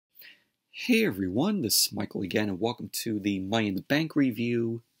Hey everyone, this is Michael again, and welcome to the Money in the Bank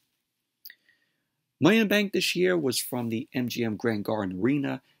review. Money in the Bank this year was from the MGM Grand Garden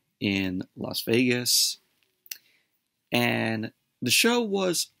Arena in Las Vegas. And the show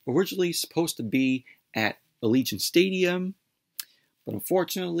was originally supposed to be at Allegiant Stadium, but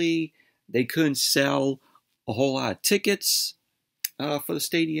unfortunately, they couldn't sell a whole lot of tickets for the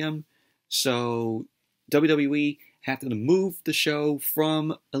stadium. So WWE had to move the show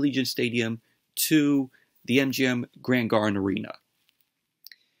from Allegiant Stadium to the MGM Grand Garden Arena.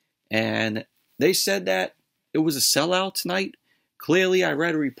 And they said that it was a sellout tonight. Clearly, I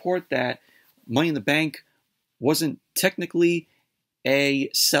read a report that Money in the Bank wasn't technically a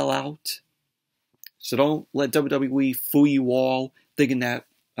sellout. So don't let WWE fool you all thinking that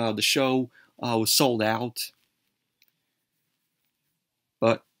the show was sold out.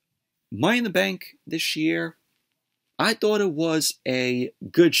 But Money in the Bank this year, I thought it was a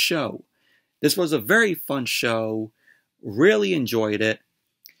good show. This was a very fun show. Really enjoyed it.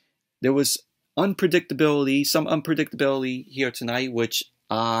 There was some unpredictability here tonight, which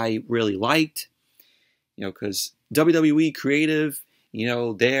I really liked. Because WWE creative,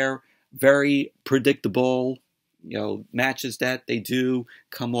 they're very predictable. Matches that they do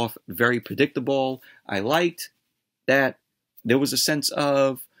come off very predictable. I liked that there was a sense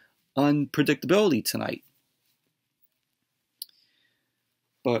of unpredictability tonight.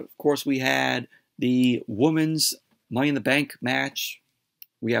 But, of course, we had the women's Money in the Bank match.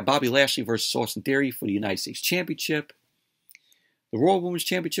 We had Bobby Lashley versus Austin Theory for the United States Championship. The Raw Women's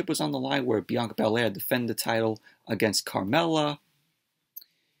Championship was on the line where Bianca Belair defended the title against Carmella.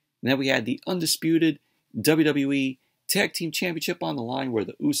 And then we had the Undisputed WWE Tag Team Championship on the line where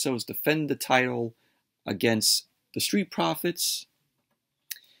the Usos defended the title against the Street Profits.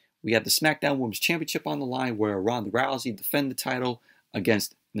 We had the Smackdown Women's Championship on the line where Ronda Rousey defended the title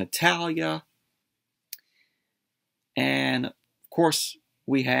against Natalya. And, of course,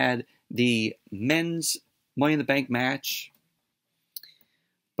 we had the men's Money in the Bank match.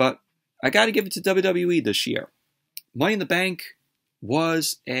 But I got to give it to WWE this year. Money in the Bank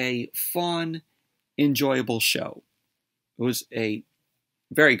was a fun, enjoyable show. It was a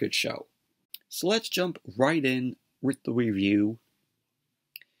very good show. So let's jump right in with the review.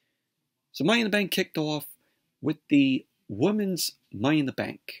 So Money in the Bank kicked off with the women's Money in the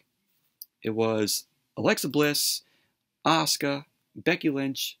Bank. It was Alexa Bliss, Asuka, Becky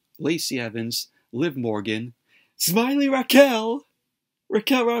Lynch, Lacey Evans, Liv Morgan, Smiley Raquel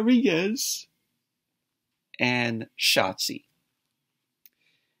Rodriguez, and Shotzi.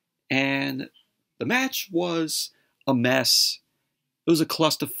 And the match was a mess. It was a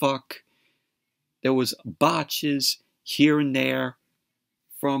clusterfuck. There was botches here and there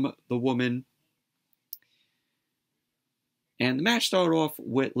from the woman. And the match started off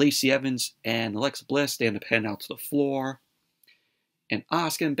with Lacey Evans and Alexa Bliss. They ended up heading out to the floor. And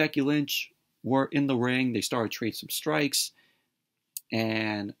Asuka and Becky Lynch were in the ring. They started trading some strikes.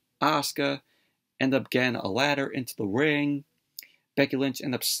 And Asuka ended up getting a ladder into the ring. Becky Lynch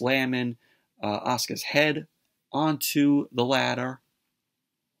ended up slamming Asuka's head onto the ladder.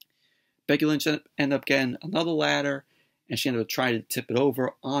 Becky Lynch ended up getting another ladder. And she ended up trying to tip it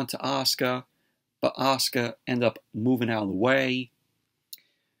over onto Asuka. But Asuka ended up moving out of the way.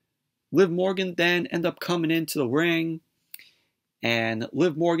 Liv Morgan then ended up coming into the ring. And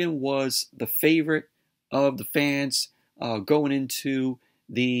Liv Morgan was the favorite of the fans going into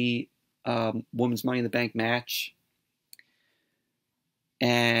the Women's Money in the Bank match.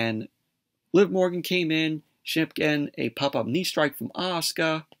 And Liv Morgan came in. She ended up getting a pop-up knee strike from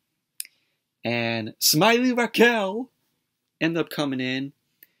Asuka. And Smiley Raquel ended up coming in.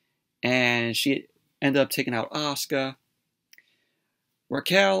 And she ended up taking out Asuka.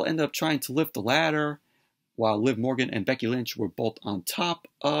 Raquel ended up trying to lift the ladder while Liv Morgan and Becky Lynch were both on top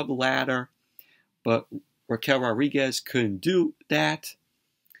of the ladder. But Raquel Rodriguez couldn't do that.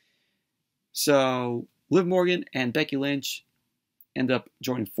 So Liv Morgan and Becky Lynch ended up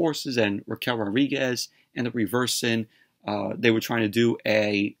joining forces, and Raquel Rodriguez ended up reversing. They were trying to do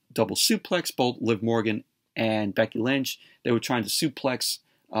a double suplex, both Liv Morgan and Becky Lynch. They were trying to suplex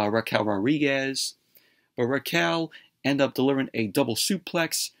Raquel Rodriguez. But Raquel ended up delivering a double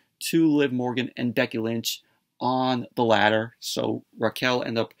suplex to Liv Morgan and Becky Lynch on the ladder. So Raquel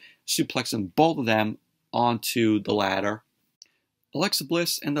ended up suplexing both of them onto the ladder. Alexa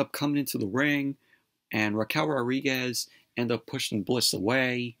Bliss ended up coming into the ring, and Raquel Rodriguez ended up pushing Bliss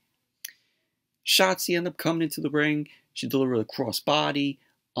away. Shotzi ended up coming into the ring. She delivered a crossbody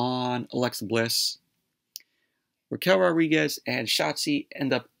on Alexa Bliss. Raquel Rodriguez and Shotzi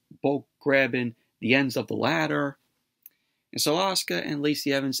end up both grabbing the ends of the ladder. And so Asuka and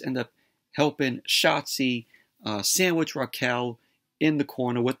Lacey Evans end up helping Shotzi sandwich Raquel in the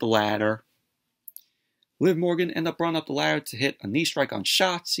corner with the ladder. Liv Morgan end up running up the ladder to hit a knee strike on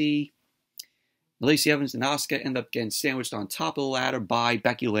Shotzi. Lacey Evans and Asuka end up getting sandwiched on top of the ladder by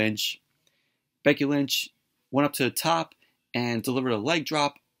Becky Lynch. Becky Lynch went up to the top and delivered a leg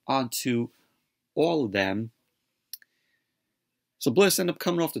drop onto all of them. So Bliss ended up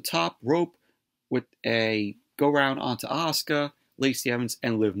coming off the top rope with a go-round onto Asuka, Lacey Evans,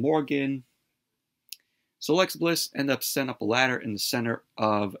 and Liv Morgan. So Alexa Bliss ended up setting up a ladder in the center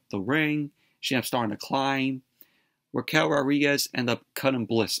of the ring. She ended up starting to climb. Raquel Rodriguez ended up cutting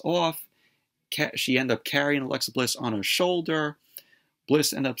Bliss off. She ended up carrying Alexa Bliss on her shoulder.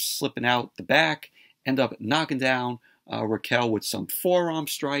 Bliss ended up slipping out the back, ended up knocking down Raquel with some forearm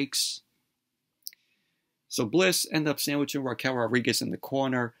strikes. So Bliss ended up sandwiching Raquel Rodriguez in the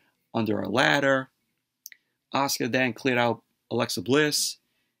corner under a ladder. Asuka then cleared out Alexa Bliss.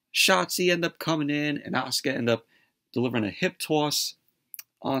 Shotzi ended up coming in, and Asuka ended up delivering a hip toss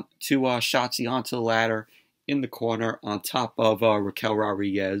to Shotzi onto the ladder in the corner on top of Raquel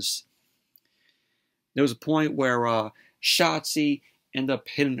Rodriguez. There was a point where Shotzi ended up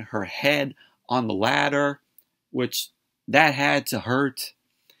hitting her head on the ladder, which that had to hurt.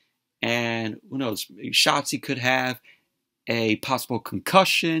 And who knows, Shotzi could have a possible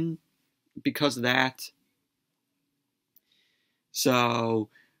concussion because of that. So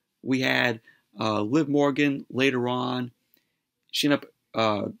we had Liv Morgan later on. She ended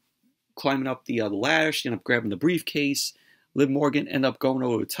up climbing up the ladder. She ended up grabbing the briefcase. Liv Morgan ended up going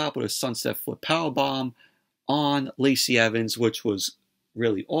over the top with a sunset flip powerbomb on Lacey Evans, which was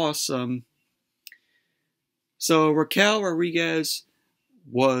really awesome. So Raquel Rodriguez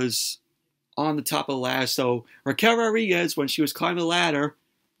was on the top of the ladder. So Raquel Rodriguez, when she was climbing the ladder,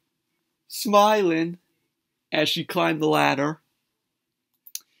 smiling as she climbed the ladder.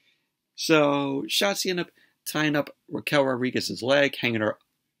 So Shotzi ended up tying up Raquel Rodriguez's leg, hanging her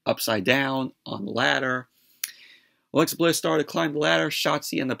upside down on the ladder. Alexa Bliss started to climb the ladder.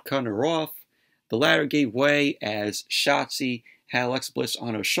 Shotzi ended up cutting her off. The ladder gave way as Shotzi had Alexa Bliss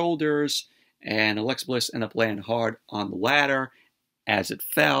on her shoulders, and Alexa Bliss ended up landing hard on the ladder as it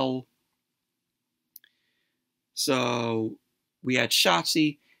fell. So we had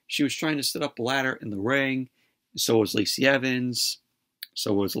Shotzi. She was trying to set up a ladder in the ring. So was Lacey Evans.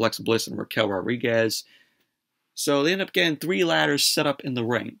 So was Alexa Bliss and Raquel Rodriguez. So they ended up getting 3 ladders set up in the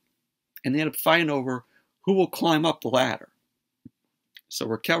ring. And they ended up fighting over who will climb up the ladder. So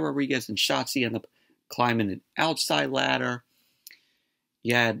Raquel Rodriguez and Shotzi ended up climbing an outside ladder.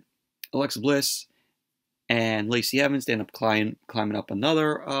 You had Alexa Bliss and Lacey Evans. They ended up climbing up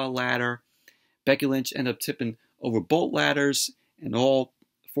another ladder. Becky Lynch ended up tipping over both ladders, and all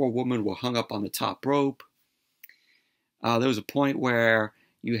 4 women were hung up on the top rope. There was a point where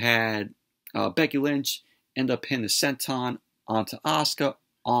you had Becky Lynch end up hitting the senton onto Asuka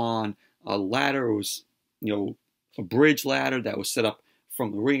on a ladder. It was, a bridge ladder that was set up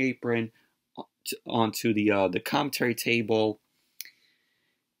from the ring apron onto the commentary table.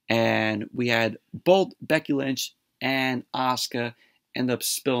 And we had both Becky Lynch and Asuka end up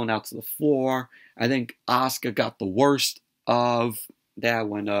spilling out to the floor. I think Asuka got the worst of that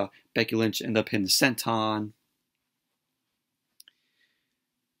when Becky Lynch ended up hitting the senton.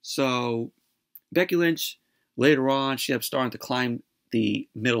 So Becky Lynch, later on, she ended up starting to climb the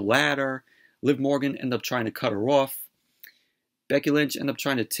middle ladder. Liv Morgan ended up trying to cut her off. Becky Lynch ended up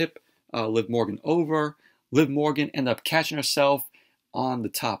trying to tip Liv Morgan over. Liv Morgan ended up catching herself on the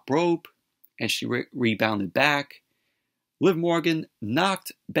top rope, and she rebounded back. Liv Morgan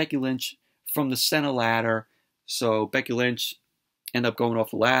knocked Becky Lynch from the center ladder, so Becky Lynch ended up going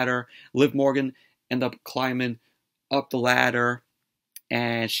off the ladder. Liv Morgan ended up climbing up the ladder,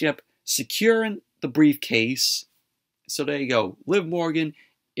 and she ended up securing the briefcase. So there you go. Liv Morgan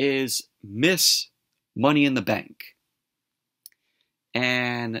is Miss Money in the Bank.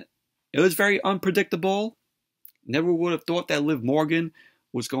 And it was very unpredictable. Never would have thought that Liv Morgan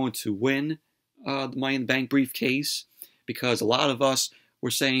was going to win the Money in the Bank briefcase, because a lot of us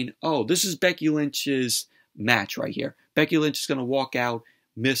were saying, oh, this is Becky Lynch's match right here. Becky Lynch is going to walk out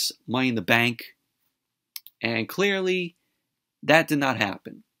Miss Money in the Bank. And clearly, that did not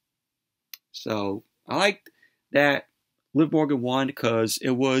happen. So I liked that Liv Morgan won because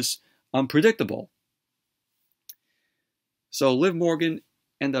it was unpredictable. So Liv Morgan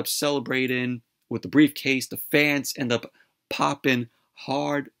ended up celebrating with the briefcase. The fans end up popping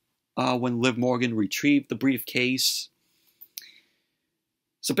hard when Liv Morgan retrieved the briefcase.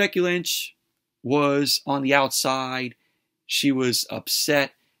 So Becky Lynch was on the outside. She was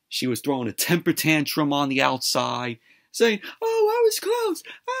upset. She was throwing a temper tantrum on the outside, saying, oh, I I was close.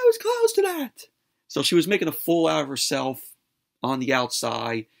 I was close to that. So she was making a fool out of herself on the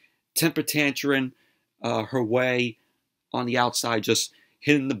outside, temper tantrum her way on the outside, just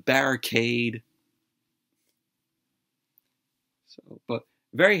hitting the barricade. So, but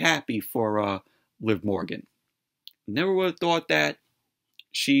very happy for Liv Morgan. Never would have thought that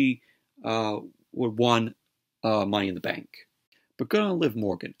she would won Money in the Bank. But good on Liv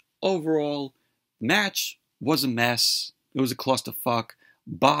Morgan. Overall, the match was a mess. It was a clusterfuck.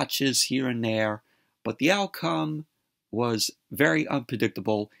 Botches here and there. But the outcome was very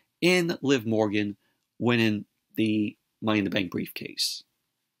unpredictable in Liv Morgan winning the Money in the Bank briefcase.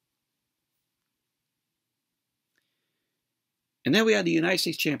 And then we had the United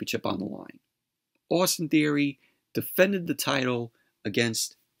States Championship on the line. Austin Theory defended the title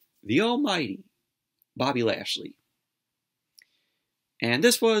against the almighty Bobby Lashley. And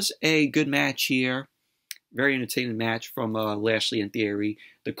this was a good match here. Very entertaining match from Lashley and Theory.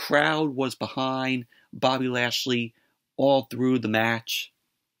 The crowd was behind Bobby Lashley all through the match.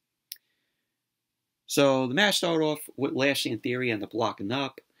 So the match started off with Lashley and Theory ended up locking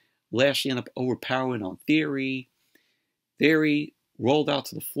up. Lashley ended up overpowering on Theory. Theory rolled out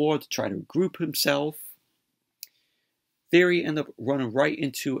to the floor to try to regroup himself. Theory ended up running right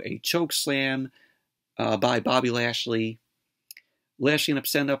into a choke slam by Bobby Lashley. Lashley ended up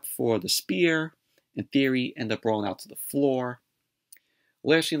setting up for the spear, and Theory ended up rolling out to the floor.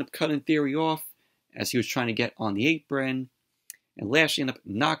 Lashley ended up cutting Theory off as he was trying to get on the apron, and Lashley ended up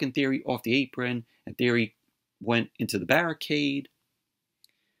knocking Theory off the apron, and Theory went into the barricade.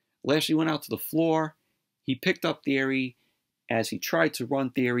 Lashley went out to the floor. He picked up Theory as he tried to run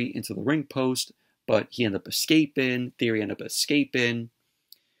Theory into the ring post, but he ended up escaping. Theory ended up escaping.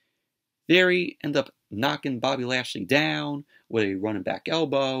 Theory ended up knocking Bobby Lashley down with a running back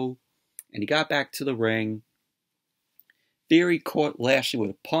elbow, and he got back to the ring. Theory caught Lashley with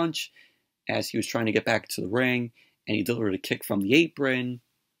a punch as he was trying to get back to the ring, and he delivered a kick from the apron.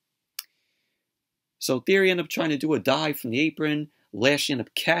 So Theory ended up trying to do a dive from the apron. Lashley ended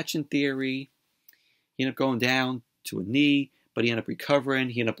up catching Theory. He ended up going down to a knee, but he ended up recovering.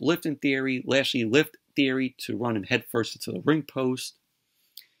 He ended up lifting Theory. Lashley lifted Theory to run him headfirst into the ring post.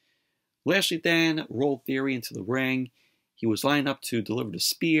 Lashley then rolled Theory into the ring. He was lining up to deliver the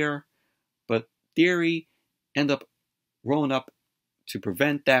spear, but Theory ended up rolling up to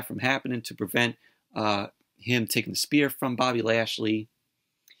prevent that from happening, to prevent him taking the spear from Bobby Lashley.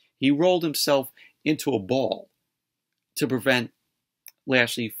 He rolled himself into a ball to prevent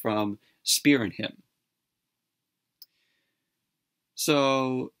Lashley from spearing him.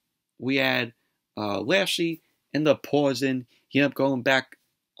 So we had Lashley end up pausing. He ended up going back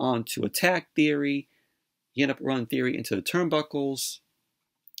on to attack Theory. He ended up running Theory into the turnbuckles.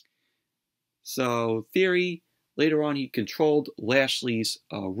 So Theory, later on, he controlled Lashley's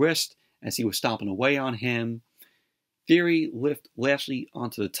wrist as he was stomping away on him. Theory lifted Lashley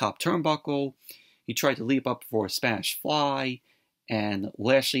onto the top turnbuckle. He tried to leap up for a Spanish fly, and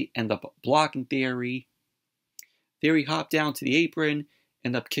Lashley ended up blocking Theory. Theory hopped down to the apron,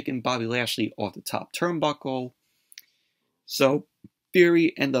 ended up kicking Bobby Lashley off the top turnbuckle. So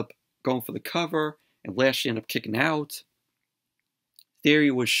Theory ended up going for the cover, and Lashley ended up kicking out.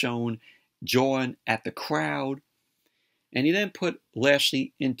 Theory was shown jawing at the crowd, and he then put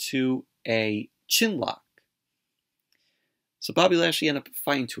Lashley into a chin lock. So Bobby Lashley ended up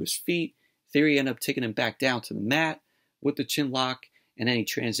fighting to his feet. Theory ended up taking him back down to the mat with the chin lock, and then he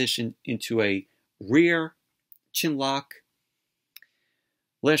transitioned into a rear chin lock.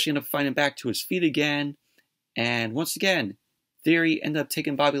 Lashley ended up fighting back to his feet again, and once again, Theory ended up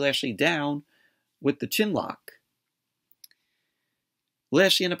taking Bobby Lashley down with the chin lock.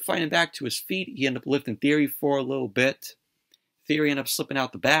 Lashley ended up fighting back to his feet. He ended up lifting Theory for a little bit. Theory ended up slipping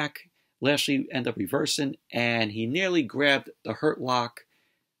out the back. Lashley ended up reversing, and he nearly grabbed the Hurt Lock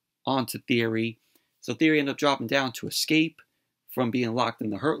onto Theory. So Theory ended up dropping down to escape from being locked in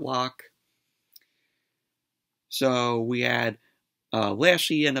the Hurt Lock. So we had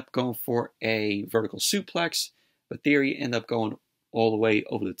Lashley end up going for a vertical suplex, but Theory ended up going all the way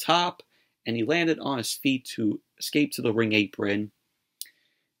over the top, and he landed on his feet to escape to the ring apron.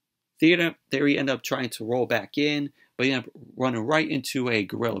 Theory ended up trying to roll back in, but he ended up running right into a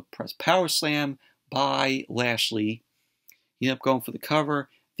Gorilla Press Power Slam by Lashley. He ended up going for the cover.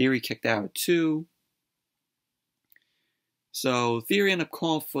 Theory kicked out at 2. So Theory ended up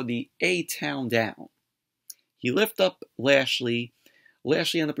calling for the A-Town Down. He lifted up Lashley.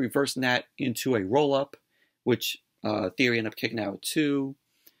 Lashley ended up reversing that into a roll-up, which Theory ended up kicking out at 2.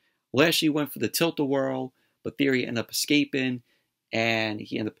 Lashley went for the tilt-a-whirl, but Theory ended up escaping, and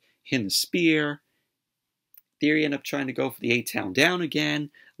he ended up hitting the spear. Theory ended up trying to go for the 8-count down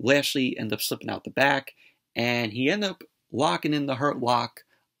again. Lashley ended up slipping out the back, and he ended up locking in the Hurt Lock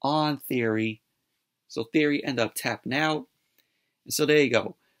on Theory. So Theory ended up tapping out. And so there you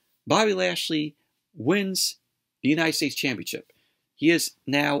go. Bobby Lashley wins the United States Championship. He is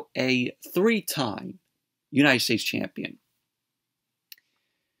now a 3-time United States champion.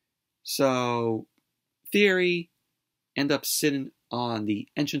 So Theory ended up sitting on the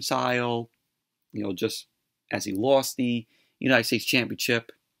entrance aisle, just as he lost the United States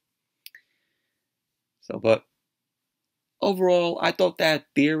Championship. But overall, I thought that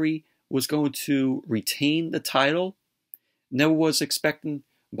Theory was going to retain the title. Never was expecting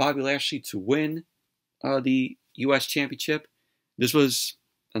Bobby Lashley to win the U.S. Championship. This was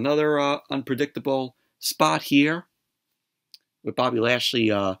another unpredictable spot here with Bobby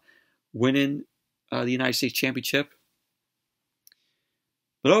Lashley winning the United States Championship.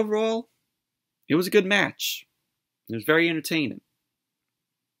 But overall, it was a good match. It was very entertaining.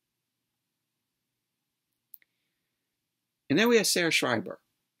 And then we had Sarah Schreiber.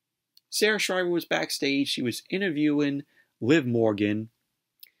 Sarah Schreiber was backstage. She was interviewing Liv Morgan.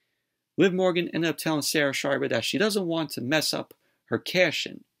 Liv Morgan ended up telling Sarah Schreiber that she doesn't want to mess up her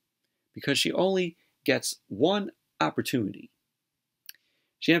cash-in because she only gets one opportunity.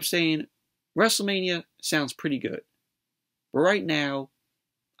 She ended up saying, WrestleMania sounds pretty good, but right now,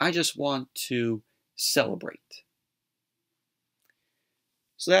 I just want to celebrate.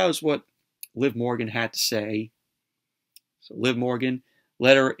 So that was what Liv Morgan had to say. So Liv Morgan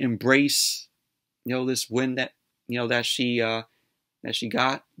let her embrace, this win that she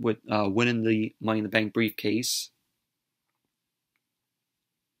got with winning the Money in the Bank briefcase.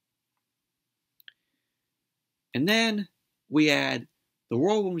 And then we had the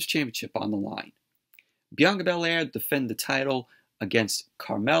Raw Women's Championship on the line. Bianca Belair defended the title against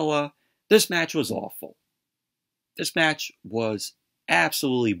Carmella. This match was awful. This match was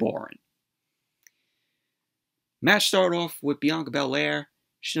absolutely boring. Match started off with Bianca Belair.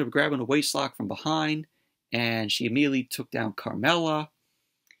 She ended up grabbing a waistlock from behind, and she immediately took down Carmella.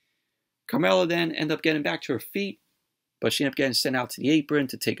 Carmella then ended up getting back to her feet, but she ended up getting sent out to the apron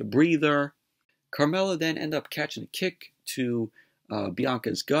to take a breather. Carmella then ended up catching a kick to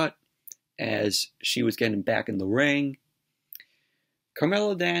Bianca's gut as she was getting back in the ring.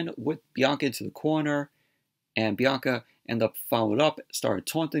 Carmella then whipped Bianca into the corner, and Bianca ended up following up, started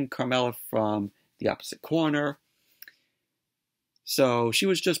taunting Carmella from the opposite corner. So she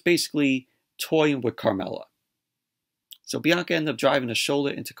was just basically toying with Carmella. So Bianca ended up driving a shoulder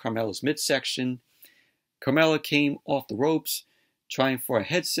into Carmella's midsection. Carmella came off the ropes, trying for a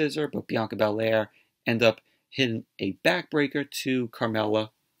head scissor, but Bianca Belair ended up hitting a backbreaker to Carmella.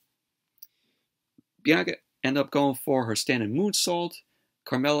 Bianca ended up going for her standing moonsault.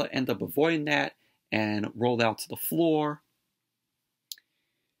 Carmella ended up avoiding that and rolled out to the floor.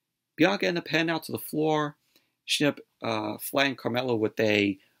 Bianca ended up heading out to the floor. She ended up flying Carmella with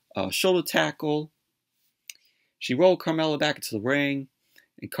a shoulder tackle. She rolled Carmella back into the ring,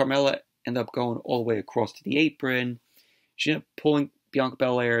 and Carmella ended up going all the way across to the apron. She ended up pulling Bianca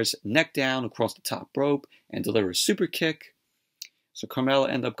Belair's neck down across the top rope and delivered a super kick. So Carmella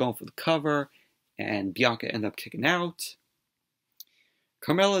ended up going for the cover, and Bianca ended up kicking out.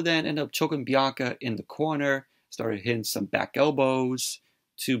 Carmella then ended up choking Bianca in the corner, started hitting some back elbows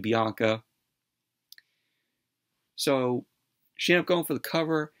to Bianca. So she ended up going for the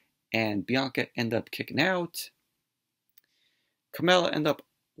cover, and Bianca ended up kicking out. Carmella ended up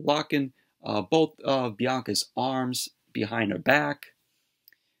locking both of Bianca's arms behind her back.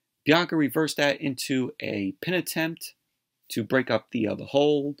 Bianca reversed that into a pin attempt to break up the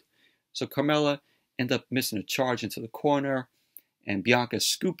hold. So Carmella ended up missing a charge into the corner, and Bianca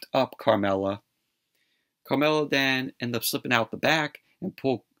scooped up Carmella. Carmella then ended up slipping out the back and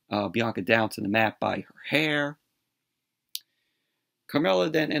pulled Bianca down to the mat by her hair.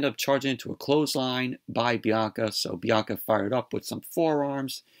 Carmella then ended up charging into a clothesline by Bianca, so Bianca fired up with some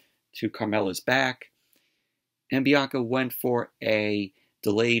forearms to Carmella's back. And Bianca went for a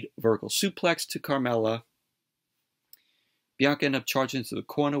delayed vertical suplex to Carmella. Bianca ended up charging into the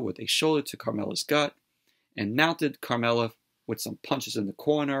corner with a shoulder to Carmella's gut and mounted Carmella with some punches in the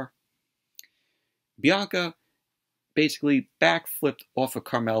corner. Bianca basically backflipped off of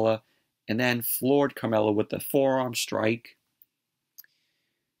Carmella and then floored Carmella with a forearm strike.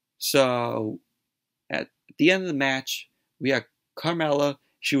 So at the end of the match, we had Carmella.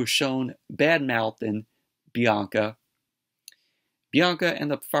 She was shown bad-mouthing Bianca. Bianca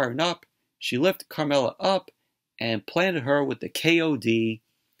ended up firing up. She lifted Carmella up and planted her with the KOD.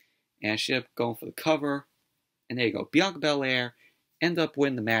 And she ended up going for the cover. And there you go. Bianca Belair ended up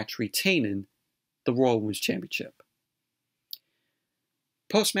winning the match, retaining the the Raw Women's Championship.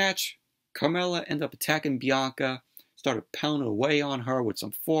 Post-match, Carmella ended up attacking Bianca, started pounding away on her with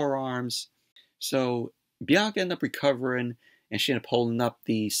some forearms. So Bianca ended up recovering, and she ended up holding up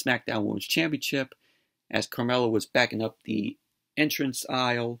the Smackdown Women's Championship as Carmella was backing up the entrance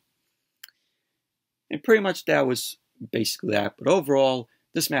aisle. And pretty much that was basically that. But overall,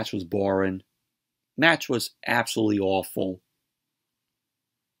 this match was boring. Match was absolutely awful.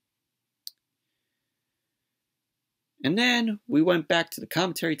 And then we went back to the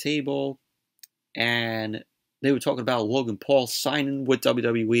commentary table, and they were talking about Logan Paul signing with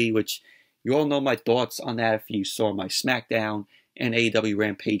WWE, which you all know my thoughts on that if you saw my SmackDown and AEW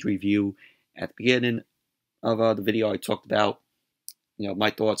Rampage review at the beginning of the video. I talked about,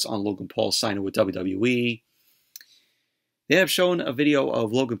 my thoughts on Logan Paul signing with WWE. They have shown a video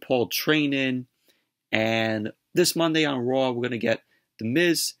of Logan Paul training, and this Monday on Raw, we're going to get The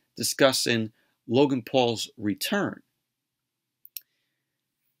Miz discussing Logan Paul's return.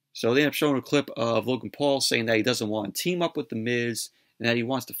 So they have shown a clip of Logan Paul saying that he doesn't want to team up with The Miz and that he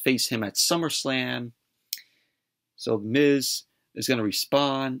wants to face him at SummerSlam. So The Miz is going to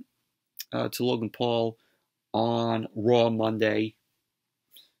respond to Logan Paul on Raw Monday.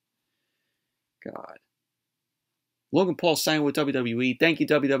 God. Logan Paul signed with WWE. Thank you,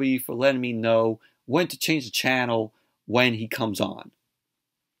 WWE, for letting me know when to change the channel when he comes on.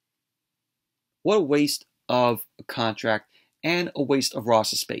 What a waste of a contract and a waste of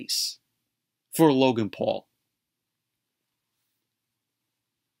roster space for Logan Paul.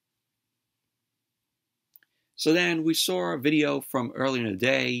 So then we saw a video from earlier in the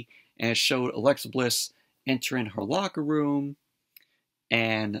day, and it showed Alexa Bliss entering her locker room,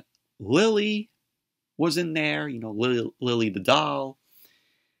 and Lily was in there, Lily the doll.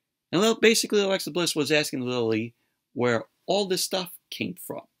 And basically Alexa Bliss was asking Lily where all this stuff came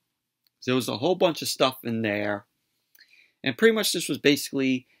from. There was a whole bunch of stuff in there. And pretty much this was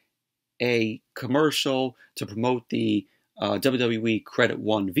basically a commercial to promote the WWE Credit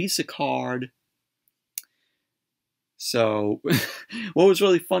One Visa card. So what was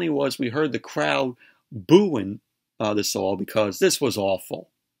really funny was we heard the crowd booing this all because this was awful.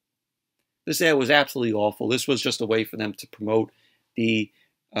 This ad was absolutely awful. This was just a way for them to promote the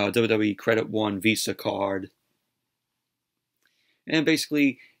WWE Credit One Visa card. And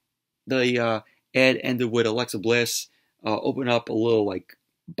basically the ad ended with Alexa Bliss open up a little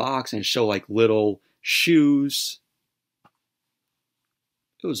box and show little shoes.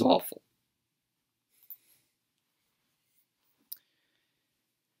 It was awful.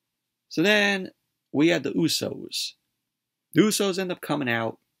 So then we had the Usos. The Usos end up coming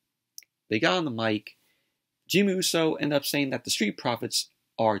out. They got on the mic. Jimmy Uso ended up saying that the Street Profits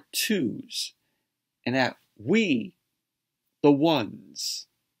are twos and that we, the ones.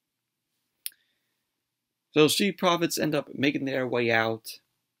 So Street Profits end up making their way out,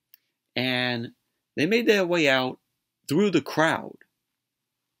 and they made their way out through the crowd,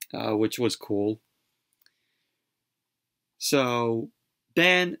 which was cool. So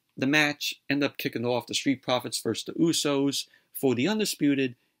then the match ended up kicking off, the Street Profits versus the Usos for the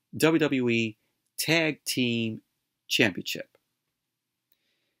Undisputed WWE Tag Team Championship.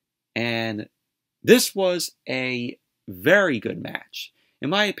 And this was a very good match. In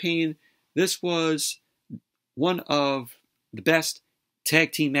my opinion, this was one of the best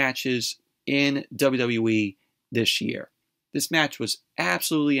tag team matches in WWE this year. This match was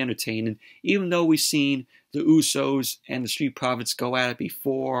absolutely entertaining, even though we've seen the Usos and the Street Profits go at it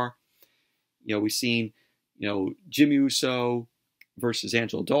before. We've seen, Jimmy Uso versus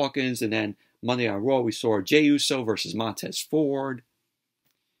Angelo Dawkins, and then Monday on Raw we saw Jey Uso versus Montez Ford.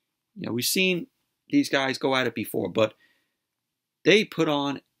 We've seen these guys go at it before, but they put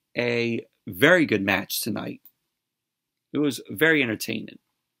on a very good match tonight. It was very entertaining.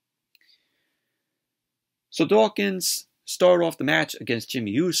 So Dawkins started off the match against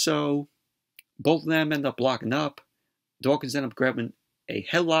Jimmy Uso. Both of them end up blocking up. Dawkins ended up grabbing a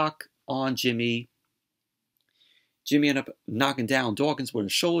headlock on Jimmy. Jimmy ended up knocking down Dawkins with a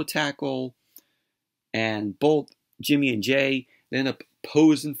shoulder tackle. And both Jimmy and Jay, they ended up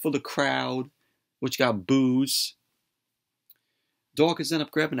posing for the crowd, which got boos. Dawkins ended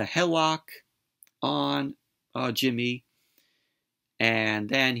up grabbing a headlock on Jimmy. And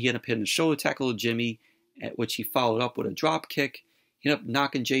then he ended up hitting a shoulder tackle to Jimmy, at which he followed up with a drop kick. He ended up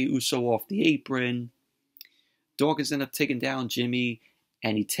knocking Jey Uso off the apron. Dawkins ended up taking down Jimmy,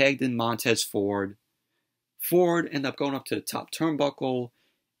 and he tagged in Montez Ford. Ford ended up going up to the top turnbuckle.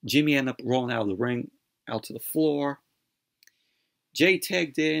 Jimmy ended up rolling out of the ring, out to the floor. Jay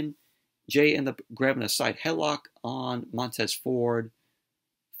tagged in. Jay ended up grabbing a side headlock on Montez Ford.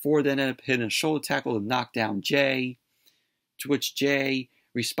 Ford then ended up hitting a shoulder tackle to knock down Jay, to which Jay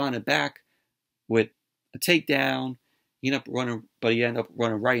responded back with a takedown. He ended up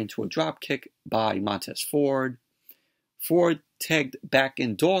running right into a drop kick by Montez Ford. Ford tagged back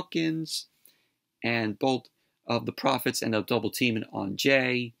in Dawkins, and both of the Profits ended up double teaming on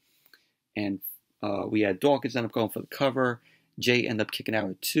Jay. And we had Dawkins end up going for the cover. Jay ended up kicking out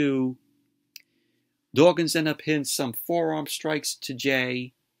at 2. Dawkins ended up hitting some forearm strikes to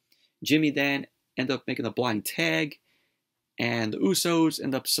Jay. Jimmy then ended up making a blind tag. And the Usos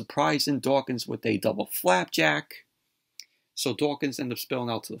ended up surprising Dawkins with a double flapjack. So Dawkins ended up spilling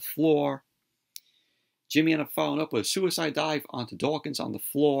out to the floor. Jimmy ended up following up with a suicide dive onto Dawkins on the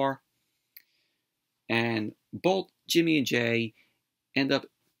floor. And both Jimmy and Jay end up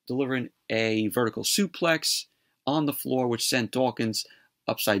delivering a vertical suplex on the floor, which sent Dawkins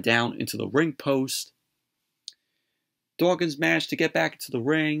upside down into the ring post. Dawkins managed to get back into the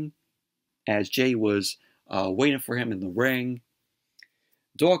ring as Jay was waiting for him in the ring.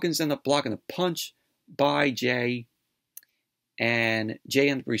 Dawkins ended up blocking a punch by Jay, and Jay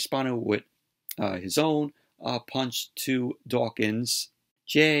ended up responding with his own punch to Dawkins.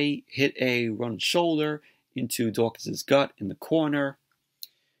 Jay hit a run shoulder into Dawkins' gut in the corner,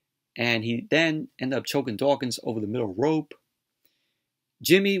 and he then ended up choking Dawkins over the middle rope.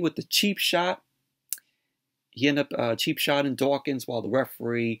 Jimmy with the cheap shot. He ended up cheap shotting Dawkins while the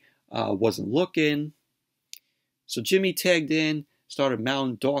referee wasn't looking. So Jimmy tagged in, started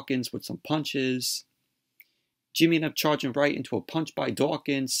mounting Dawkins with some punches. Jimmy ended up charging right into a punch by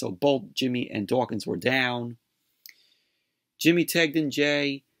Dawkins, so both Jimmy and Dawkins were down. Jimmy tagged in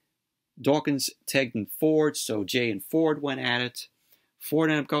Jay. Dawkins tagged in Ford, so Jay and Ford went at it. Ford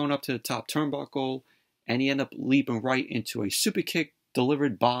ended up going up to the top turnbuckle, and he ended up leaping right into a super kick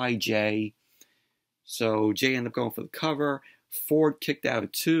delivered by Jay. So Jay ended up going for the cover. Ford kicked out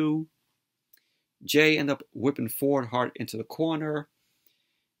at 2. Jay ended up whipping Ford hard into the corner.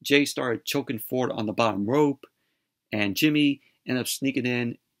 Jay started choking Ford on the bottom rope, and Jimmy ended up sneaking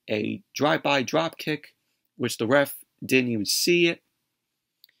in a drive-by drop kick, which the ref didn't even see it.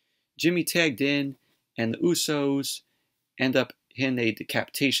 Jimmy tagged in, and the Usos end up hitting a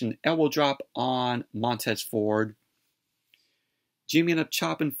decapitation elbow drop on Montez Ford. Jimmy ended up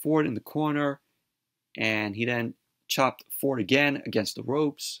chopping Ford in the corner, and he then chopped Ford again against the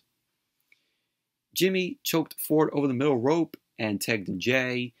ropes. Jimmy choked Ford over the middle rope and tagged in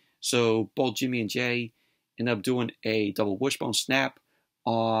Jay, so both Jimmy and Jay ended up doing a double wishbone snap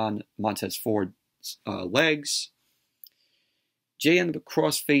on Montez Ford's legs. Jay ended up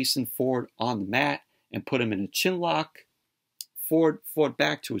cross-facing Ford on the mat and put him in a chin lock. Ford fought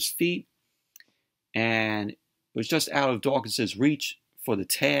back to his feet, and it was just out of Dawkins' reach for the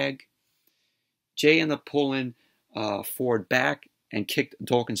tag. Jay ended up pulling Ford back and kicked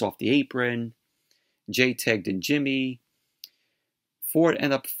Dawkins off the apron. Jay tagged in Jimmy. Ford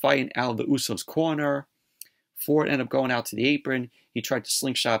ended up fighting out of the Usos' corner. Ford ended up going out to the apron. He tried to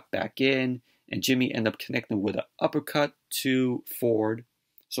slingshot back in, and Jimmy ended up connecting with an uppercut to Ford.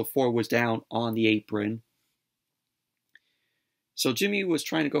 So Ford was down on the apron. So Jimmy was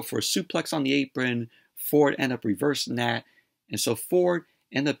trying to go for a suplex on the apron. Ford ended up reversing that. And so Ford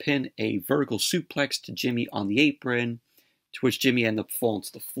ended up pinning a vertical suplex to Jimmy on the apron, to which Jimmy ended up falling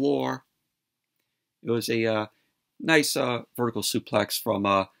to the floor. It was a nice vertical suplex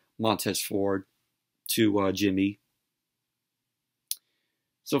from Montez Ford to Jimmy.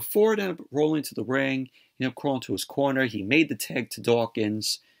 So Ford ended up rolling to the ring. He ended up crawling to his corner. He made the tag to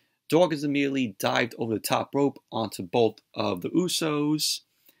Dawkins. Dawkins immediately dived over the top rope onto both of the Usos,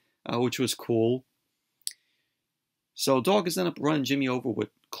 which was cool. So Dawkins ended up running Jimmy over with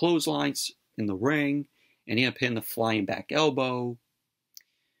clotheslines in the ring, and he ended up hitting the flying back elbow.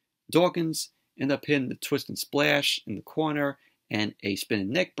 Dawkins ended up hitting the twist and splash in the corner and a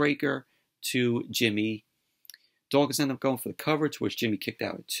spinning neck breaker to Jimmy. Dawkins ended up going for the cover, to which Jimmy kicked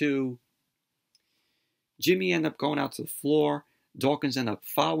out at 2. Jimmy ended up going out to the floor. Dawkins ended up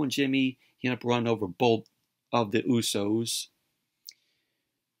following Jimmy. He ended up running over both of the Usos.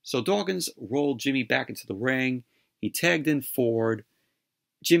 So Dawkins rolled Jimmy back into the ring. He tagged in Ford.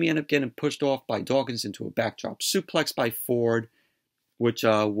 Jimmy ended up getting pushed off by Dawkins into a backdrop suplex by Ford, which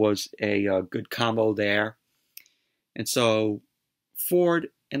was a good combo there. And so Ford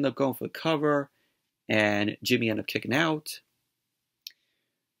ended up going for the cover, and Jimmy ended up kicking out.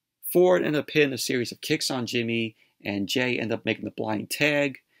 Ford ended up hitting a series of kicks on Jimmy, and Jay ended up making the blind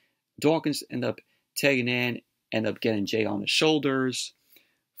tag. Dawkins ended up tagging in, ended up getting Jay on his shoulders.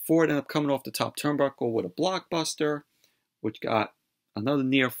 Ford ended up coming off the top turnbuckle with a blockbuster, which got another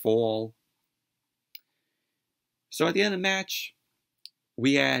near fall. So at the end of the match,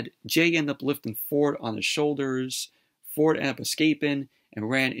 we had Jay end up lifting Ford on his shoulders. Ford ended up escaping and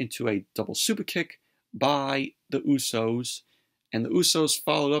ran into a double super kick by the Usos. And the Usos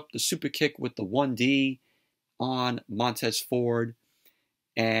followed up the super kick with the 1D on Montez Ford.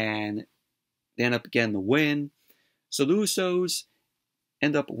 And they end up getting the win. So the Usos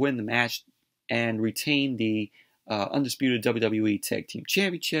end up winning the match and retain the Undisputed WWE Tag Team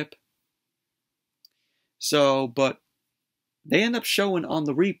Championship. So, but they end up showing on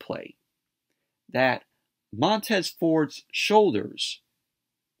the replay that Montez Ford's shoulders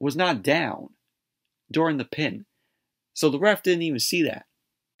was not down during the pin. So the ref didn't even see that.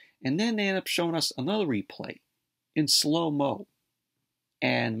 And then they end up showing us another replay in slow-mo.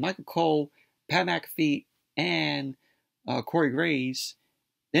 And Michael Cole, Pat McAfee, and Corey Graves,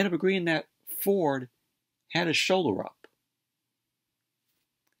 they end up agreeing that Ford had his shoulder up.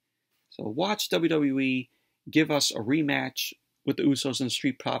 So watch WWE give us a rematch with the Usos and the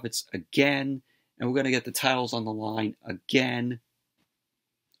Street Profits again. And we're going to get the titles on the line again.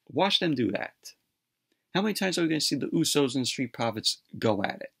 Watch them do that. How many times are we going to see the Usos and the Street Profits go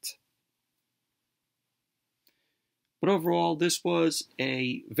at it? But overall, this was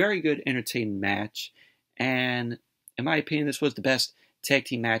a very good, entertaining match. And in my opinion, this was the best tag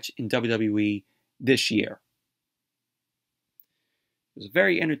team match in WWE this year. It was a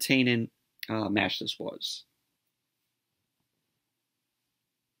very entertaining match, this was.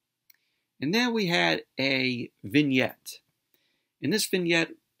 And then we had a vignette. And this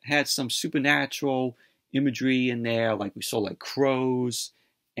vignette had some supernatural imagery in there, like we saw like crows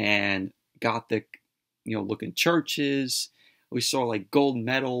and gothic, looking churches. We saw like gold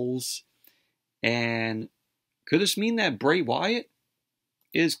medals. And could this mean that Bray Wyatt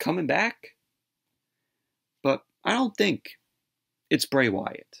is coming back? But I don't think it's Bray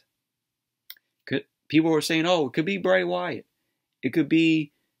Wyatt. People were saying, oh, it could be Bray Wyatt. It could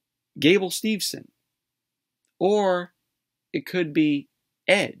be Gable Steveson. Or it could be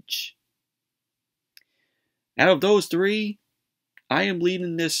Edge. Out of those three, I am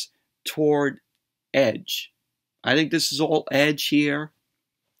leaning this toward Edge. I think this is all Edge here.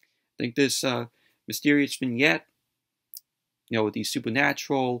 I think this mysterious vignette, with these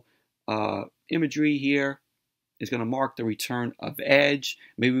supernatural imagery here, is going to mark the return of Edge.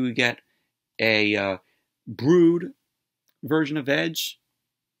 Maybe we get a Brood version of Edge.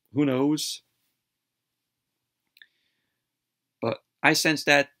 Who knows? But I sense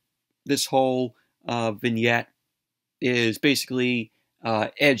that this whole vignette is basically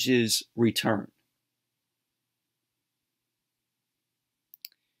Edge's return.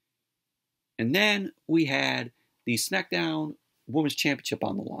 And then we had the Smackdown Women's Championship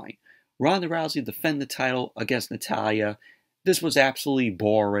on the line. Ronda Rousey defend the title against Natalya. This was absolutely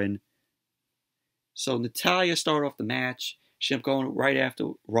boring. So Natalya started off the match. She ended up going right after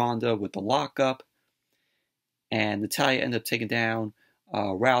Ronda with the lockup. And Natalya ended up taking down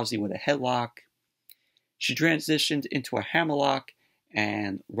Rousey with a headlock. She transitioned into a hammerlock,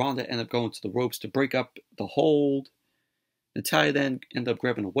 and Ronda ended up going to the ropes to break up the hold. Natalya then ended up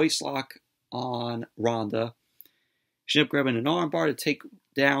grabbing a waistlock on Ronda. She ended up grabbing an armbar to take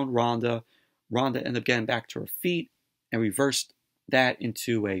down Ronda. Ronda ended up getting back to her feet and reversed that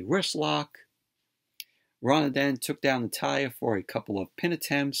into a wrist lock. Ronda then took down Natalya for a couple of pin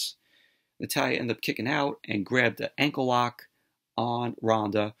attempts. Natalya ended up kicking out and grabbed the ankle lock on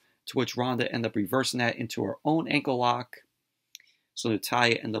Ronda, to which Ronda ended up reversing that into her own ankle lock. So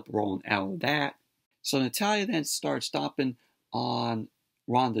Natalya ended up rolling out of that. So Natalya then started stomping on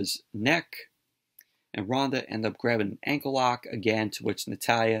Ronda's neck, and Ronda ended up grabbing an ankle lock again, to which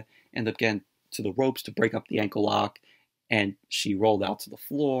Natalya ended up getting to the ropes to break up the ankle lock, and she rolled out to the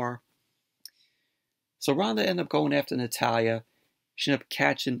floor. So Ronda ended up going after Natalya. She ended up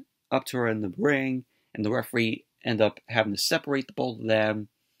catching up to her in the ring, and the referee ended up having to separate the both of them.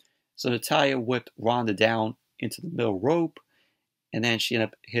 So Natalya whipped Ronda down into the middle rope, and then she ended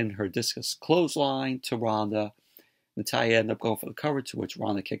up hitting her discus clothesline to Ronda. Natalya ended up going for the cover, to which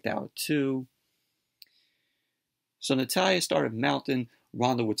Ronda kicked out too. So Natalya started mounting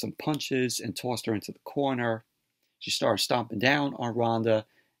Ronda with some punches and tossed her into the corner. She started stomping down on Ronda,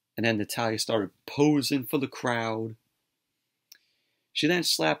 and then Natalya started posing for the crowd. She then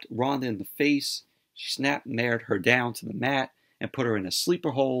slapped Ronda in the face. She snap-mared her down to the mat and put her in a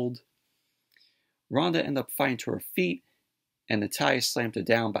sleeper hold. Ronda ended up fighting to her feet, and Natalya slammed her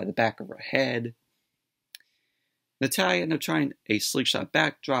down by the back of her head. Natalya ended up trying a slingshot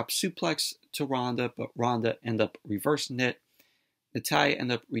backdrop suplex to Ronda, but Ronda ended up reversing it. Natalya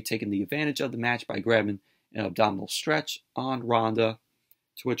ended up retaking the advantage of the match by grabbing an abdominal stretch on Ronda,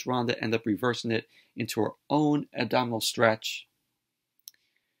 to which Ronda ended up reversing it into her own abdominal stretch.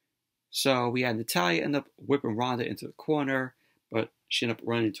 So we had Natalya end up whipping Ronda into the corner, but she ended up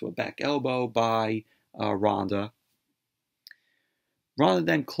running into a back elbow by Ronda. Ronda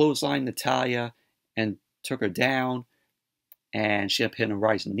then clotheslined Natalya and took her down, and she ended up hitting a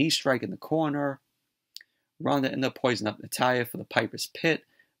rising knee strike in the corner. Ronda ended up poisoning up Natalya for the Piper's Pit,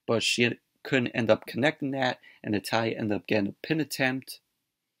 but she couldn't end up connecting that, and Natalya ended up getting a pin attempt,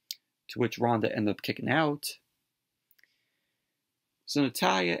 to which Ronda ended up kicking out. So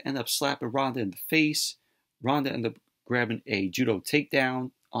Natalya ended up slapping Ronda in the face. Ronda ended up grabbing a judo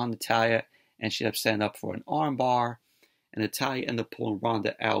takedown on Natalya, and she ended up setting up for an armbar. And Natalya ended up pulling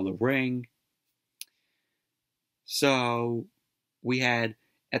Ronda out of the ring. So we had,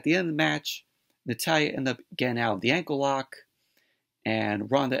 at the end of the match, Natalya ended up getting out of the ankle lock, and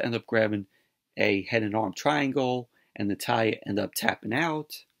Ronda ended up grabbing a head and arm triangle, and Natalya ended up tapping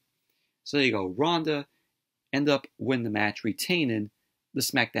out. So there you go. Ronda ended up winning the match, retaining the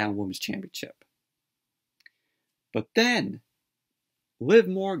SmackDown Women's Championship. But then, Liv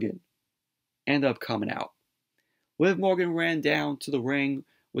Morgan ended up coming out. Liv Morgan ran down to the ring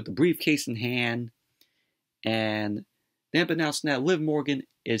with the briefcase in hand, and they ended up announcing that Liv Morgan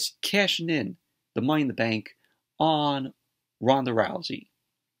is cashing in the Money in the Bank on Ronda Rousey.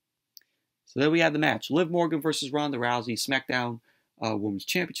 So there we have the match. Liv Morgan versus Ronda Rousey, SmackDown Women's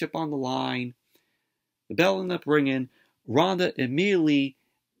Championship on the line. The bell ended up ringing. Ronda immediately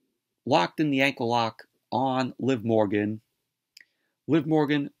locked in the ankle lock on Liv Morgan. Liv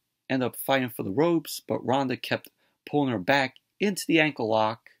Morgan ended up fighting for the ropes, but Ronda kept pulling her back into the ankle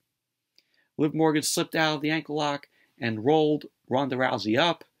lock. Liv Morgan slipped out of the ankle lock and rolled Ronda Rousey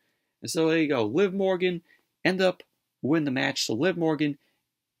up. And so there you go. Liv Morgan ended up winning the match. So Liv Morgan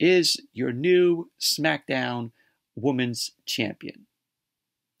is your new SmackDown Women's Champion.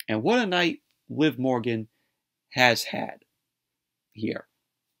 And what a night Liv Morgan has had here.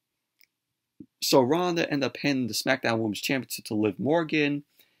 So Ronda ended up handing the SmackDown Women's Championship to Liv Morgan,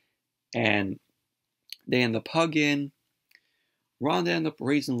 and they ended up hugging. Ronda ended up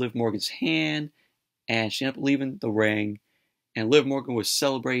raising Liv Morgan's hand, and she ended up leaving the ring, and Liv Morgan was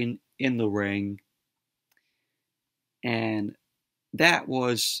celebrating in the ring, and that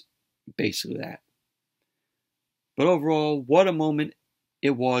was basically that. But overall, what a moment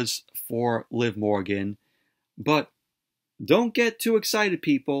it was for Liv Morgan. But don't get too excited,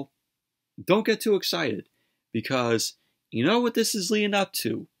 people. Don't get too excited, because you know what this is leading up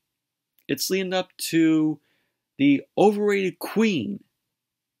to? It's leading up to the overrated queen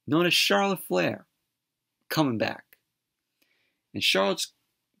known as Charlotte Flair coming back. And Charlotte's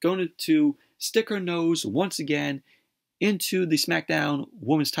going to stick her nose once again into the SmackDown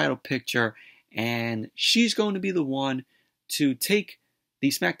Women's title picture, and she's going to be the one to take the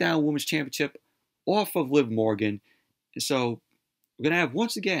SmackDown Women's Championship off of Liv Morgan. So we're going to have,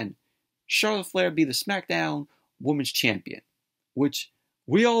 once again, Charlotte Flair be the SmackDown Women's Champion, which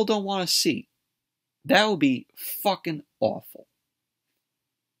we all don't want to see. That would be fucking awful.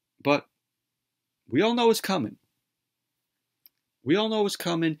 But we all know it's coming. We all know it's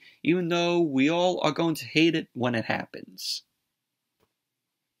coming, even though we all are going to hate it when it happens.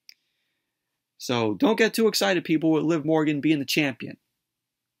 So don't get too excited, people, with Liv Morgan being the champion.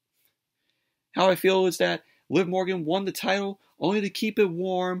 How I feel is that Liv Morgan won the title only to keep it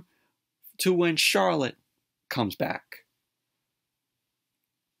warm to when Charlotte comes back.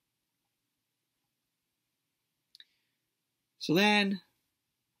 So then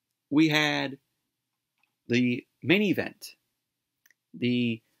we had the main event,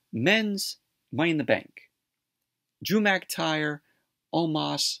 the men's Money in the Bank. Drew McIntyre,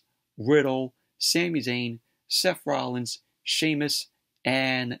 Omos, Riddle, Sami Zayn, Seth Rollins, Sheamus,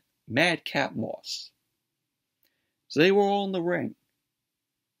 and Madcap Moss. So they were all in the ring.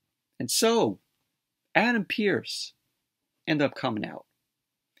 And so, Adam Pearce ended up coming out.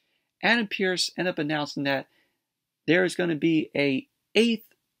 Adam Pearce ended up announcing that there is going to be an 8th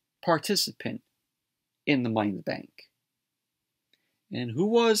participant in the Money in the Bank. And who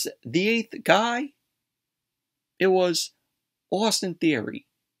was the 8th guy? It was Austin Theory.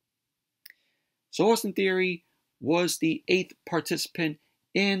 So Austin Theory was the 8th participant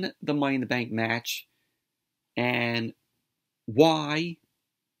in the Money in the Bank match. And why?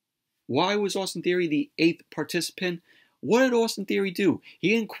 Why was Austin Theory the 8th participant? What did Austin Theory do? He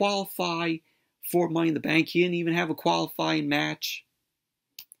didn't qualify for Money in the Bank. He didn't even have a qualifying match.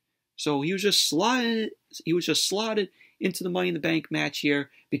 So he was just slotted into the Money in the Bank match here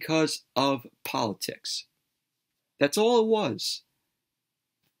because of politics. That's all it was.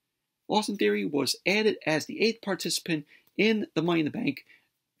 Austin Theory was added as the 8th participant in the Money in the Bank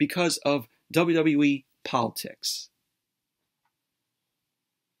because of WWE politics.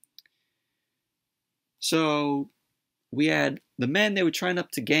 So we had the men, they were trying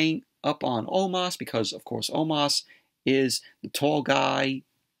to gang up on Omos because, of course, Omos is the tall guy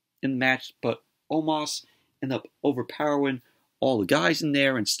in the match, but Omos ended up overpowering all the guys in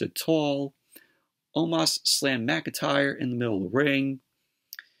there and stood tall. Omos slammed McIntyre in the middle of the ring.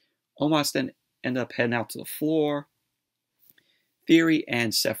 Omos then ended up heading out to the floor. Theory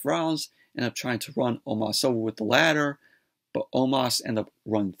and Seth Rollins ended up trying to run Omos over with the ladder, but Omos ended up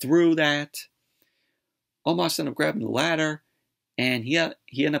running through that. Omos ended up grabbing the ladder, and he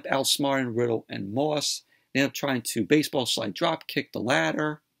ended up outsmarting Riddle and Moss. They ended up trying to baseball slide drop kick the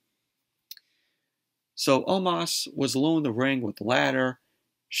ladder. So Omos was alone in the ring with the ladder.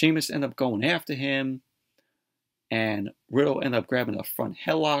 Sheamus ended up going after him, and Riddle ended up grabbing a front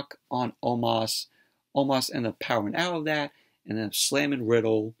headlock on Omos. Omos ended up powering out of that and ended up slamming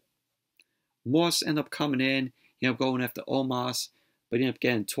Riddle. Moss ended up coming in. He ended up going after Omos, but he ended up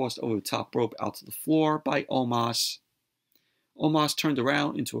getting tossed over the top rope out to the floor by Omos. Omos turned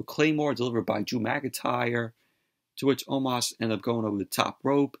around into a Claymore delivered by Drew McIntyre, to which Omos ended up going over the top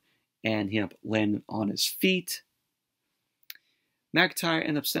rope, and he ended up landing on his feet. McIntyre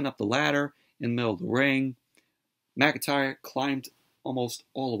ended up setting up the ladder in the middle of the ring. McIntyre climbed almost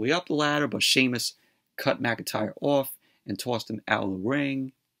all the way up the ladder, but Sheamus cut McIntyre off and tossed him out of the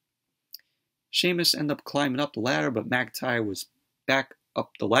ring. Sheamus ended up climbing up the ladder, but McIntyre was back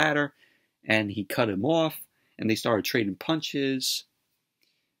up the ladder, and he cut him off, and they started trading punches.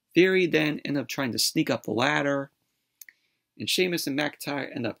 Theory then ended up trying to sneak up the ladder, and Sheamus and McIntyre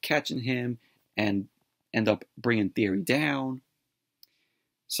ended up catching him and end up bringing Theory down.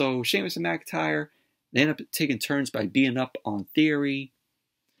 So Sheamus and McIntyre, they ended up taking turns by beating up on Theory.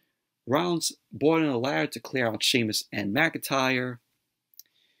 Rollins brought in a ladder to clear out Sheamus and McIntyre.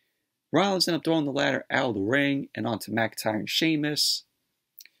 Rollins ended up throwing the ladder out of the ring and onto McIntyre and Sheamus.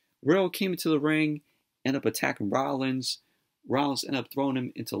 Riddle came into the ring, ended up attacking Rollins. Rollins ended up throwing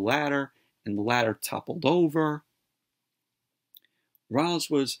him into the ladder, and the ladder toppled over. Rollins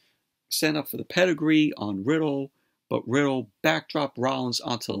was set up for the pedigree on Riddle, but Riddle backdropped Rollins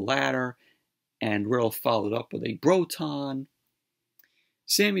onto the ladder, and Riddle followed up with a Broton.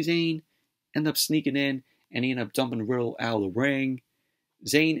 Sami Zayn ended up sneaking in, and he ended up dumping Riddle out of the ring.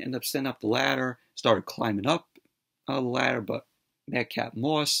 Zayn ended up setting up the ladder, started climbing up the ladder, but Madcap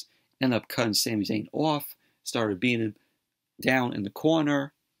Moss ended up cutting Sami Zayn off, started beating him down in the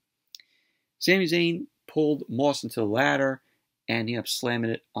corner. Sami Zayn pulled Moss into the ladder, and he ended up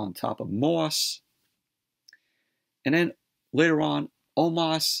slamming it on top of Moss. And then later on,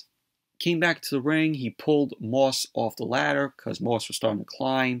 Omos came back to the ring. He pulled Moss off the ladder because Moss was starting to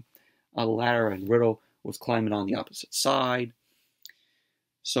climb on the ladder, and Riddle was climbing on the opposite side.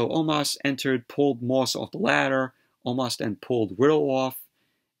 So Omos entered, pulled Moss off the ladder. Omos then pulled Riddle off.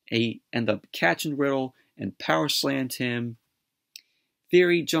 He ended up catching Riddle and power slammed him.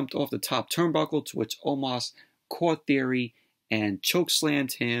 Theory jumped off the top turnbuckle, to which Omos caught Theory and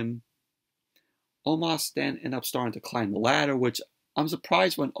chokeslammed him. Omos then ended up starting to climb the ladder, which I'm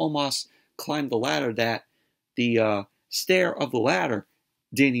surprised when Omos climbed the ladder that the stair of the ladder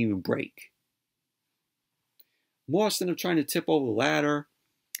didn't even break. Moss ended up trying to tip over the ladder,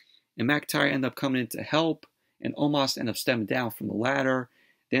 and McIntyre ended up coming in to help, and Omos ended up stepping down from the ladder.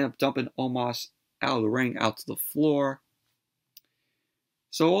 They ended up dumping Omos out of the ring, out to the floor.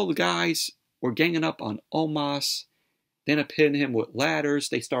 So all the guys were ganging up on Omos. They ended up hitting him with ladders.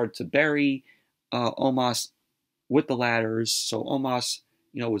 They started to bury Omos with the ladders. So Omos,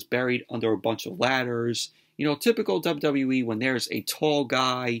 was buried under a bunch of ladders. Typical WWE, when there's a tall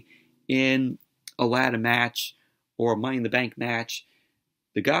guy in a ladder match or a Money in the Bank match,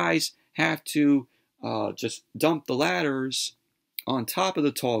 the guys have to just dump the ladders on top of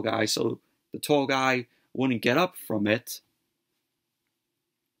the tall guy so the tall guy wouldn't get up from it.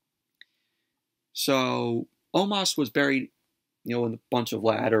 So Omos was buried, in a bunch of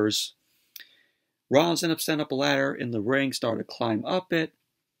ladders. Rollins ended up setting up a ladder in the ring, started to climb up it.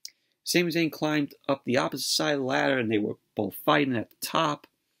 Sami Zayn climbed up the opposite side of the ladder, and they were both fighting at the top.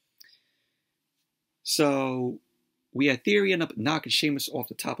 So we had Theory end up knocking Sheamus off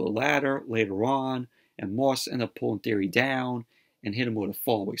the top of the ladder later on, and Moss ended up pulling Theory down and hit him with a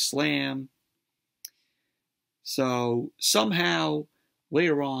fallaway slam. So somehow,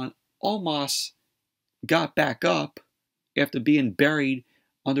 later on, Omos got back up after being buried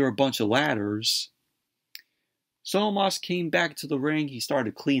under a bunch of ladders. So Omos came back to the ring. He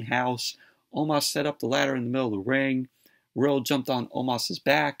started clean house. Omos set up the ladder in the middle of the ring. Riddle jumped on Omos's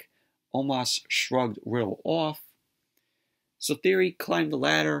back. Omos shrugged Riddle off. So Theory climbed the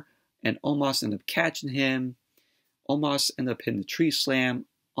ladder, and Omos ended up catching him. Omos ended up hitting the tree slam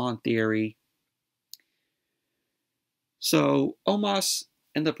on Theory. So Omos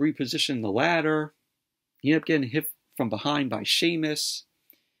ended up repositioning the ladder. He ended up getting hit from behind by Sheamus.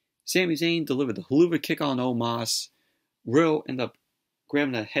 Sami Zayn delivered the haluva kick on Omos. Riddle ended up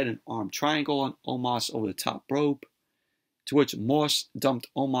grabbing a head and arm triangle on Omos over the top rope, to which Moss dumped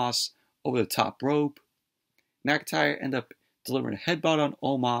Omos over the top rope. McIntyre ended up delivering a headbutt on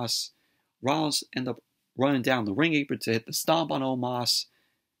Omos. Rollins ended up running down the ring apron to hit the stomp on Omos.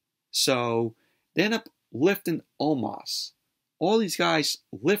 So they end up lifting Omos. All these guys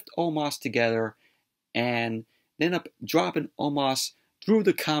lift Omos together, and they end up dropping Omos through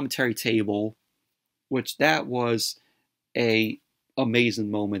the commentary table, which that was a amazing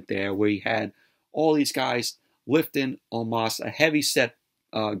moment there, where you had all these guys lifting Omos, a heavy set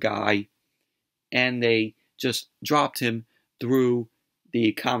guy, and they just dropped him through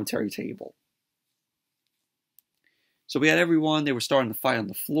the commentary table. So we had everyone, they were starting to fight on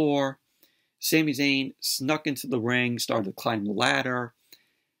the floor. Sami Zayn snuck into the ring, started to climb the ladder.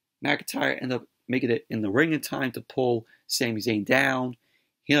 McIntyre ended up making it in the ring in time to pull Sami Zayn down.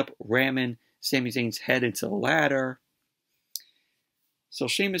 He ended up ramming Sami Zayn's head into the ladder. So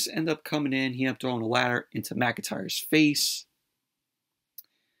Sheamus ended up coming in. He ended up throwing a ladder into McIntyre's face.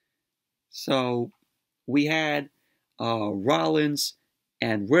 So we had Rollins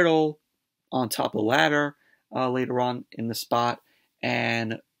and Riddle on top of the ladder later on in the spot.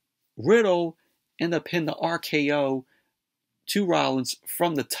 And Riddle ended up hitting the RKO to Rollins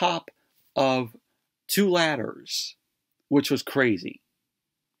from the top of 2 ladders, which was crazy.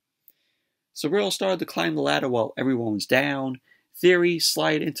 So Riddle started to climb the ladder while everyone was down. Theory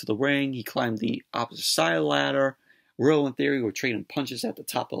slid into the ring. He climbed the opposite side of the ladder. Riddle and Theory were trading punches at the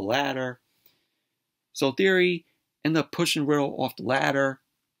top of the ladder. So Theory ended up pushing Riddle off the ladder.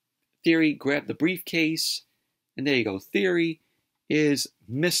 Theory grabbed the briefcase. And there you go. Theory is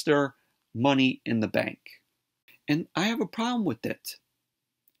Mr. Money in the Bank. And I have a problem with it,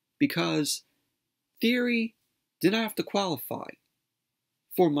 because Theory did not have to qualify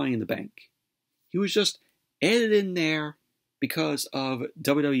for Money in the Bank. He was just added in there because of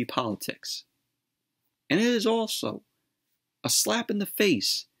WWE politics. And it is also a slap in the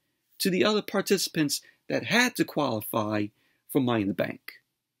face to the other participants that had to qualify for Money in the Bank.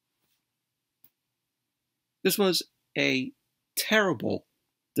 This was a terrible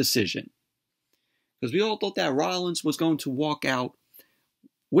decision, because we all thought that Rollins was going to walk out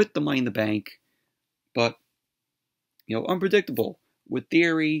with the Money in the Bank, but, unpredictable, with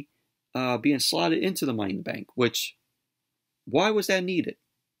Theory being slotted into the Money in the Bank, which, why was that needed?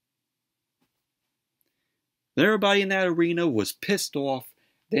 Everybody in that arena was pissed off.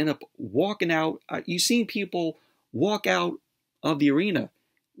 They ended up walking out. You've seen people walk out of the arena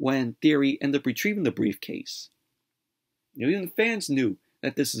when Theory ended up retrieving the briefcase. Even the fans knew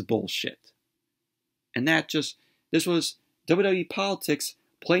that this is bullshit. And this was WWE politics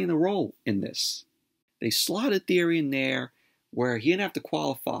playing a role in this. They slotted Theory in there where he didn't have to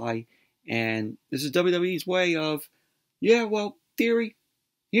qualify, and this is WWE's way of, yeah, well, Theory,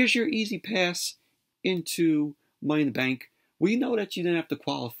 here's your easy pass into Money in the Bank. We know that you didn't have to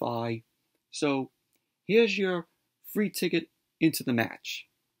qualify, so here's your free ticket into the match.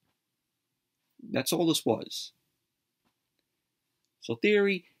 That's all this was. So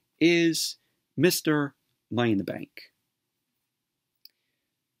Theory is Mr. Money in the Bank.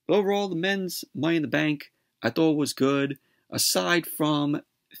 But overall, the men's Money in the Bank, I thought was good, aside from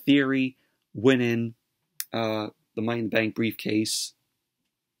Theory winning the Money in the Bank briefcase.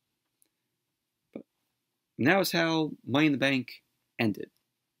 But now is how Money in the Bank ended.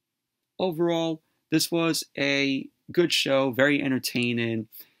 Overall, this was a good show, very entertaining.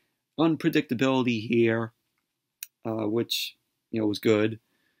 Unpredictability here, which was good.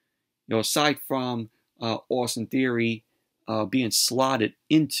 Aside from Austin Theory being slotted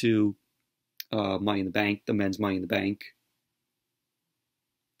into Money in the Bank, the men's Money in the Bank.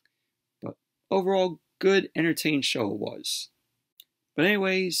 But overall, good, entertaining show it was. But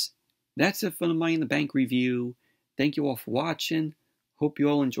anyways, that's it for the Money in the Bank review. Thank you all for watching. Hope you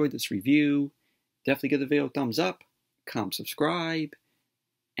all enjoyed this review. Definitely give the video a thumbs up, comment, subscribe,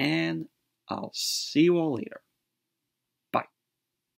 and I'll see you all later.